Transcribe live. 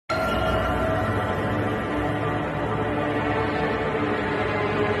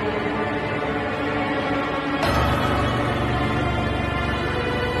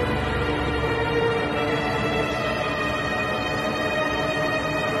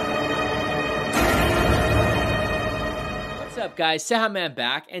up, guys? Cejaman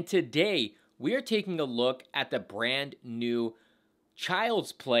back, and today we are taking a look at the brand new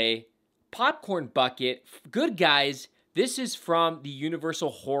Child's Play popcorn bucket. Good guys, this is from the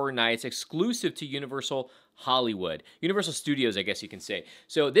Universal Horror Nights, exclusive to Universal Hollywood. Universal Studios, I guess you can say.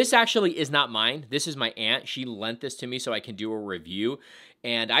 So this actually is not mine. This is my aunt. She lent this to me so I can do a review.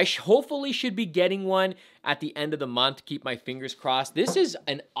 And I hopefully should be getting one at the end of the month. Keep my fingers crossed. This is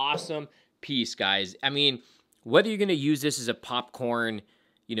an awesome piece, guys. I mean, whether you're going to use this as a popcorn,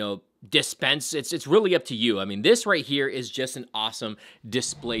 dispense, it's really up to you. I mean, this right here is just an awesome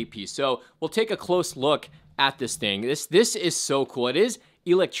display piece. So we'll take a close look at this thing. This is so cool. It is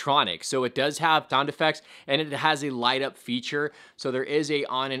electronic, so it does have sound effects, and it has a light up feature. So there is a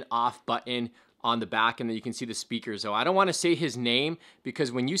on and off button on the back, and then you can see the speakers. So I don't want to say his name,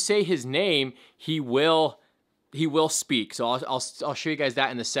 because when you say his name, he will speak. So I'll show you guys that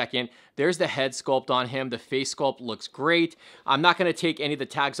in a second. There's the head sculpt on him. The face sculpt looks great. I'm not going to take any of the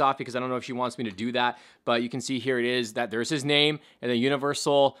tags off because I don't know if she wants me to do that, but you can see here it is that there's his name, and then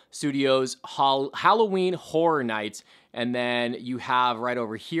Universal Studios Halloween Horror Nights. And then you have right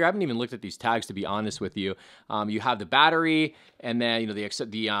over here, I haven't even looked at these tags, to be honest with you. You have the battery, and then the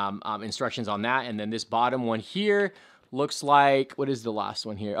instructions on that. And then this bottom one here looks like, what is the last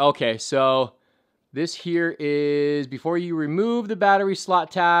one here? Okay, so this here is before you remove the battery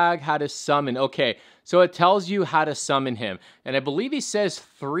slot tag, how to summon. Okay, so it tells you how to summon him. And I believe he says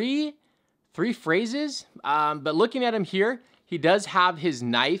three phrases. But looking at him here, he does have his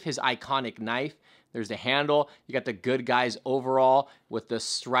knife, his iconic knife. There's the handle. You got the good guy's overall with the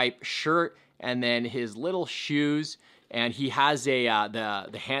striped shirt, and then his little shoes. And he has a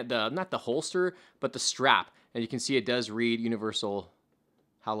not the holster, but the strap. And you can see it does read Universal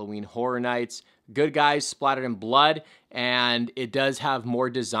Halloween Horror Nights. Good guys splattered in blood, and it does have more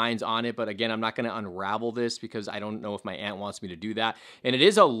designs on it, but again, I'm not going to unravel this because I don't know if my aunt wants me to do that. And it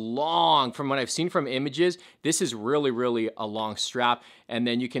is a long, from what I've seen from images, this is really a long strap. And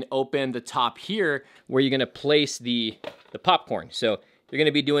then you can open the top here where you're going to place the popcorn. So you're going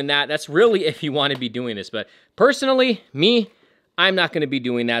to be doing that. That's really if you want to be doing this, but personally, I'm not going to be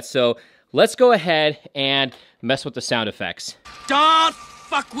doing that. So let's go ahead and mess with the sound effects. Don't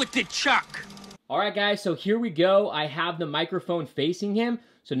fuck with the Chuck. All right, guys, so here we go. I have the microphone facing him.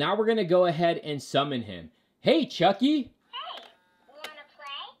 So now we're going to go ahead and summon him. Hey, Chucky. Hey, you want to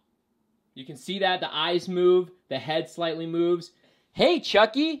play? You can see that the eyes move, the head slightly moves. Hey,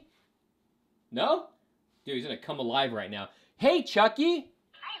 Chucky. No? Dude, he's going to come alive right now. Hey, Chucky. I like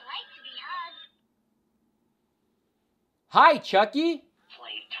to be hugged. Hi, Chucky.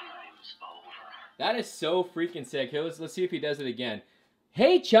 Playtime's over. That is so freaking sick. Here, let's see if he does it again.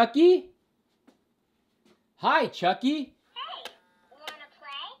 Hey, Chucky. Hi, Chucky. Hey, you want to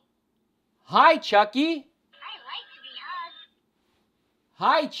play? Hi, Chucky. I like to be hugged.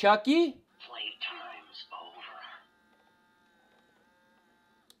 Hi, Chucky. Playtime's over.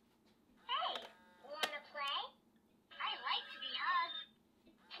 Hey, you want to play? I like to be hugged.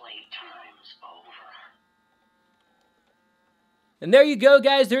 Playtime's over. And there you go,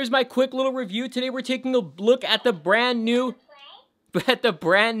 guys. There's my quick little review. Today we're taking a look at the brand new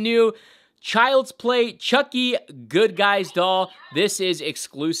Child's Play Chucky Good Guys doll. This is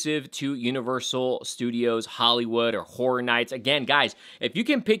exclusive to Universal Studios Hollywood or Horror Nights. Again, guys, if you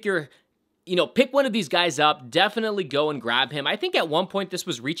can pick pick one of these guys up, definitely go and grab him. I think at one point this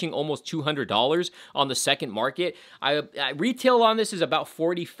was reaching almost $200 on the second market. Retail on this is about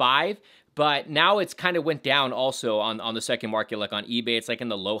 $45. But now it's kind of went down also on the second market, like on eBay, it's like in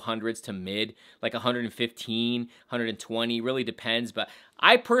the low hundreds to mid, like 115, 120, really depends. But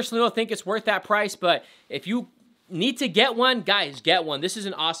I personally don't think it's worth that price, but if you need to get one, guys, get one. This is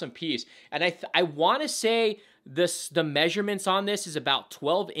an awesome piece. And I want to say the measurements on this is about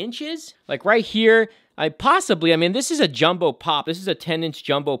 12 inches. Like right here, this is a jumbo pop. This is a 10-inch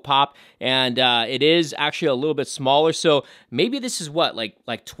jumbo pop, and it is actually a little bit smaller. So maybe this is what,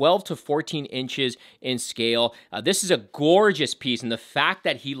 like 12 to 14 inches in scale. This is a gorgeous piece, and the fact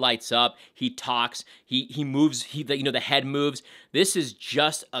that he lights up, he talks, he moves, the head moves. This is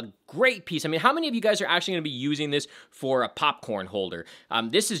just a great piece. I mean, how many of you guys are actually going to be using this for a popcorn holder?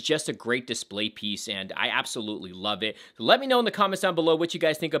 This is just a great display piece, and I absolutely love it. So let me know in the comments down below what you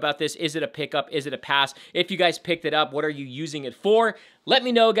guys think about this. Is it a pickup? Is it a pass? If you guys picked it up, what are you using it for? Let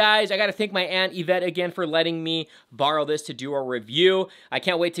me know, guys. I got to thank my Aunt Yvette again for letting me borrow this to do a review. I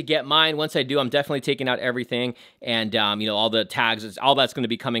can't wait to get mine. Once I do, I'm definitely taking out everything, and all the tags, all that's going to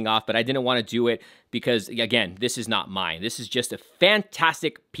be coming off, but I didn't want to do it because, again, this is not mine. This is just a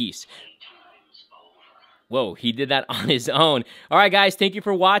fantastic piece. Whoa, he did that on his own. All right, guys, thank you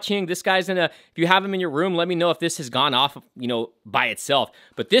for watching. This guy's gonna, if you have him in your room, let me know if this has gone off, you know, by itself.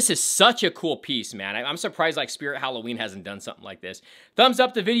 But this is such a cool piece, man. I'm surprised like Spirit Halloween hasn't done something like this. Thumbs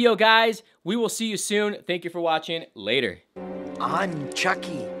up the video, guys. We will see you soon. Thank you for watching. Later. I'm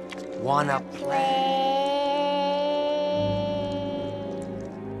Chucky. Wanna play?